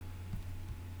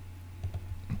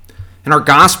In our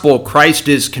gospel, Christ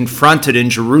is confronted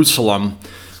in Jerusalem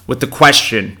with the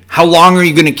question, how long are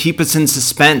you going to keep us in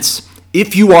suspense?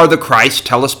 If you are the Christ,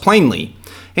 tell us plainly.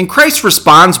 And Christ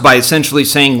responds by essentially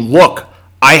saying, look,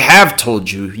 I have told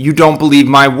you, you don't believe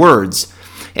my words.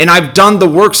 And I've done the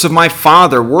works of my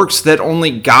Father, works that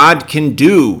only God can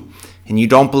do, and you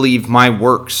don't believe my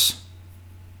works.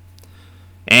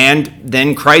 And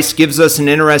then Christ gives us an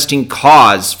interesting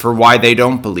cause for why they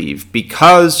don't believe.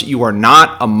 Because you are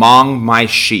not among my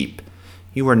sheep.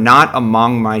 You are not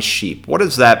among my sheep. What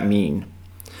does that mean?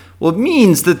 Well, it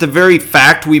means that the very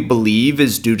fact we believe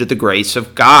is due to the grace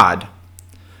of God.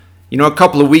 You know, a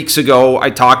couple of weeks ago, I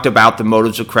talked about the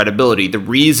motives of credibility, the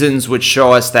reasons which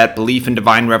show us that belief in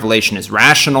divine revelation is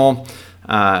rational.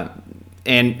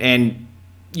 And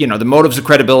you know, the motives of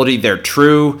credibility, they're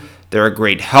true. They're a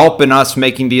great help in us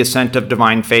making the ascent of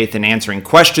divine faith and answering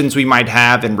questions we might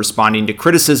have and responding to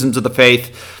criticisms of the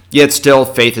faith, yet still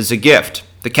faith is a gift.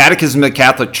 The Catechism of the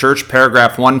Catholic Church,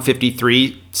 paragraph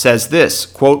 153, says this,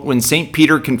 quote, when St.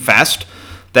 Peter confessed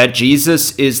that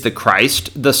Jesus is the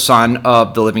Christ, the Son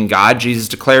of the living God, Jesus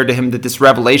declared to him that this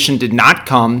revelation did not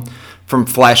come from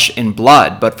flesh and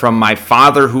blood, but from my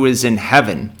Father who is in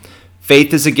heaven.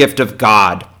 Faith is a gift of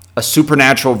God, a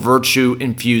supernatural virtue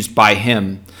infused by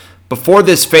him. Before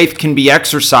this faith can be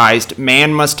exercised,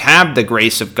 man must have the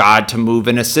grace of God to move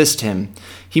and assist him.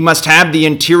 He must have the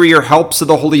interior helps of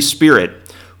the Holy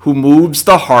Spirit, who moves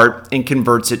the heart and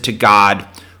converts it to God,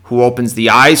 who opens the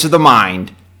eyes of the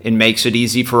mind and makes it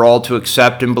easy for all to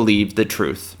accept and believe the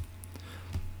truth.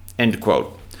 End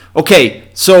quote. Okay,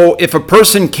 so if a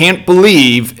person can't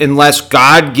believe unless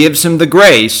God gives him the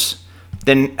grace,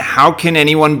 then how can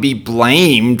anyone be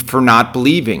blamed for not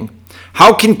believing?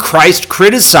 How can Christ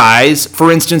criticize,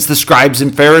 for instance, the scribes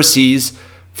and Pharisees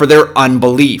for their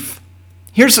unbelief?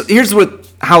 Here's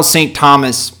how St.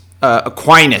 Thomas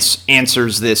Aquinas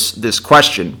answers this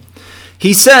question.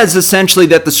 He says essentially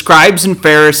that the scribes and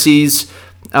Pharisees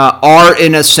are,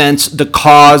 in a sense, the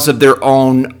cause of their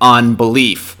own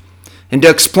unbelief. And to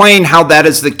explain how that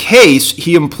is the case,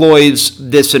 he employs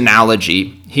this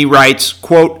analogy. He writes,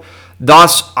 quote,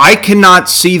 thus I cannot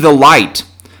see the light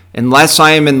unless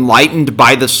I am enlightened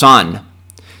by the sun.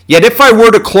 Yet if I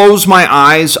were to close my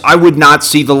eyes, I would not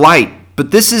see the light.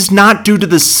 But this is not due to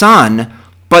the sun,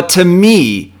 but to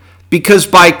me, because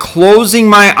by closing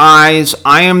my eyes,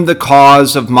 I am the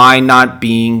cause of my not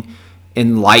being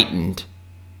enlightened.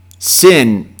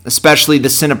 Sin, especially the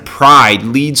sin of pride,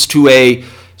 leads to a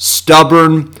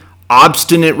stubborn,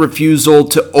 obstinate refusal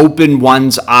to open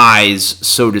one's eyes,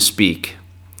 so to speak.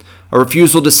 A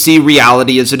refusal to see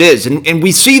reality as it is. And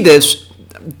we see this,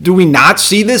 do we not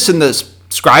see this in the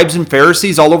scribes and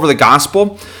Pharisees all over the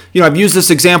gospel? You know, I've used this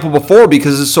example before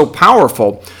because it's so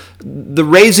powerful. The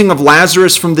raising of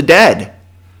Lazarus from the dead.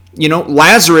 You know,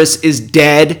 Lazarus is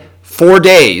dead 4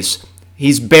 days.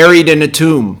 He's buried in a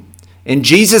tomb. And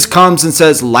Jesus comes and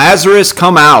says, Lazarus,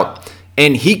 come out.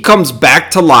 And he comes back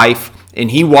to life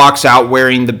and he walks out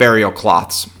wearing the burial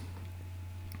cloths.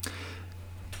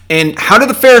 And how do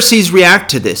the Pharisees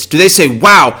react to this? Do they say,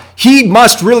 wow, he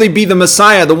must really be the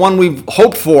Messiah, the one we've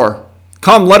hoped for?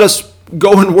 Come, let us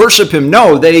go and worship him.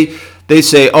 No, they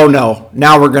say, oh no,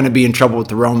 now we're going to be in trouble with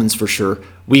the Romans for sure.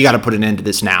 We got to put an end to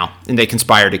this now. And they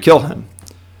conspire to kill him.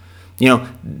 You know,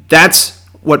 that's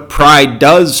what pride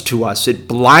does to us. It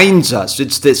blinds us.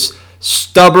 It's this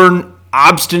stubborn,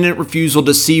 obstinate refusal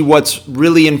to see what's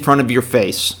really in front of your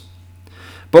face.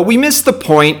 But we miss the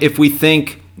point if we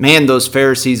think, man, those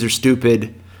Pharisees are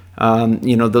stupid.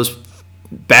 Those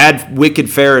bad, wicked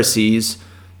Pharisees,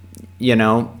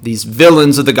 these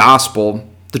villains of the gospel.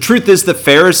 The truth is the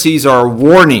Pharisees are a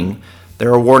warning.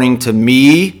 They're a warning to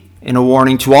me and a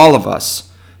warning to all of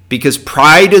us. Because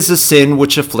pride is a sin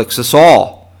which afflicts us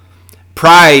all.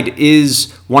 Pride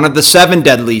is one of the 7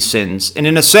 deadly sins. And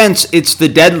in a sense, it's the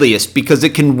deadliest because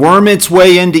it can worm its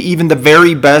way into even the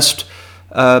very best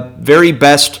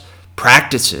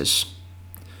practices.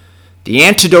 The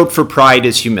antidote for pride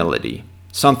is humility,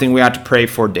 something we ought to pray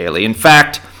for daily. In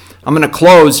fact, I'm going to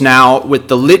close now with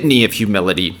the Litany of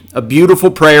Humility, a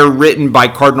beautiful prayer written by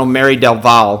Cardinal Mary del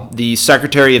Val, the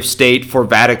Secretary of State for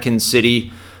Vatican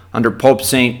City under Pope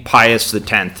St. Pius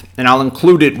X. And I'll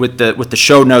include it with the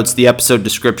show notes, the episode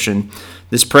description.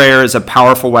 This prayer is a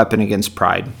powerful weapon against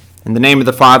pride. In the name of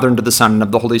the Father, and of the Son, and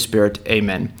of the Holy Spirit,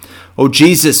 amen. O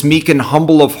Jesus, meek and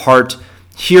humble of heart,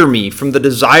 hear me. From the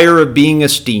desire of being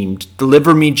esteemed,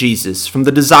 deliver me, Jesus. From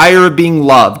the desire of being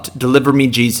loved, deliver me,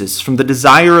 Jesus. From the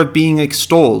desire of being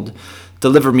extolled,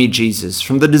 deliver me, Jesus.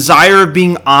 From the desire of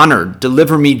being honored,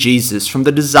 deliver me, Jesus. From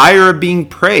the desire of being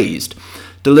praised,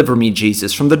 Deliver me,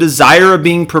 Jesus, from the desire of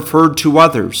being preferred to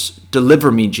others.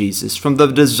 Deliver me, Jesus, from the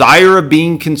desire of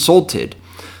being consulted.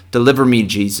 Deliver me,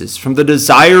 Jesus, from the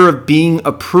desire of being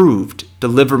approved.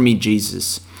 Deliver me,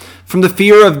 Jesus, from the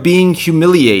fear of being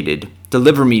humiliated.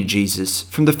 Deliver me, Jesus,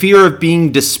 from the fear of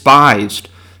being despised.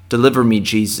 Deliver me,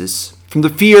 Jesus, from the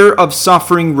fear of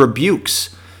suffering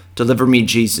rebukes. Deliver me,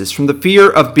 Jesus, from the fear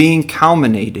of being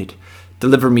calumniated.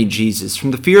 Deliver me, Jesus,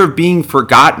 from the fear of being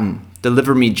forgotten.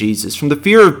 Deliver me, Jesus, from the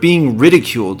fear of being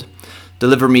ridiculed.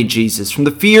 Deliver me, Jesus, from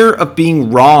the fear of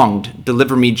being wronged.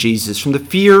 Deliver me, Jesus, from the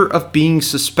fear of being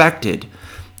suspected.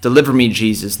 Deliver me,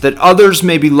 Jesus, that others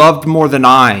may be loved more than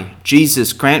I.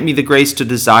 Jesus, grant me the grace to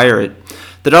desire it.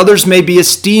 That others may be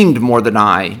esteemed more than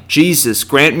I. Jesus,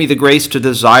 grant me the grace to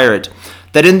desire it.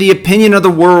 That in the opinion of the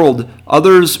world,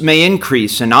 others may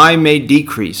increase and I may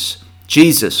decrease.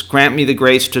 Jesus, grant me the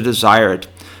grace to desire it.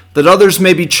 That others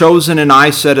may be chosen and I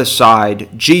set aside.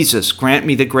 Jesus, grant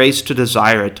me the grace to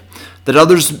desire it. That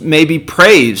others may be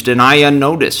praised and I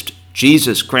unnoticed.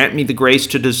 Jesus, grant me the grace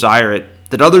to desire it.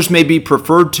 That others may be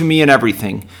preferred to me in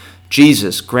everything.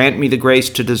 Jesus, grant me the grace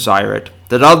to desire it.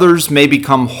 That others may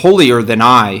become holier than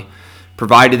I,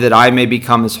 provided that I may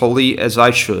become as holy as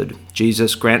I should.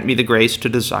 Jesus, grant me the grace to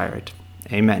desire it.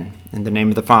 Amen. In the name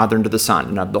of the Father, and of the Son,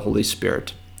 and of the Holy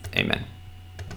Spirit. Amen.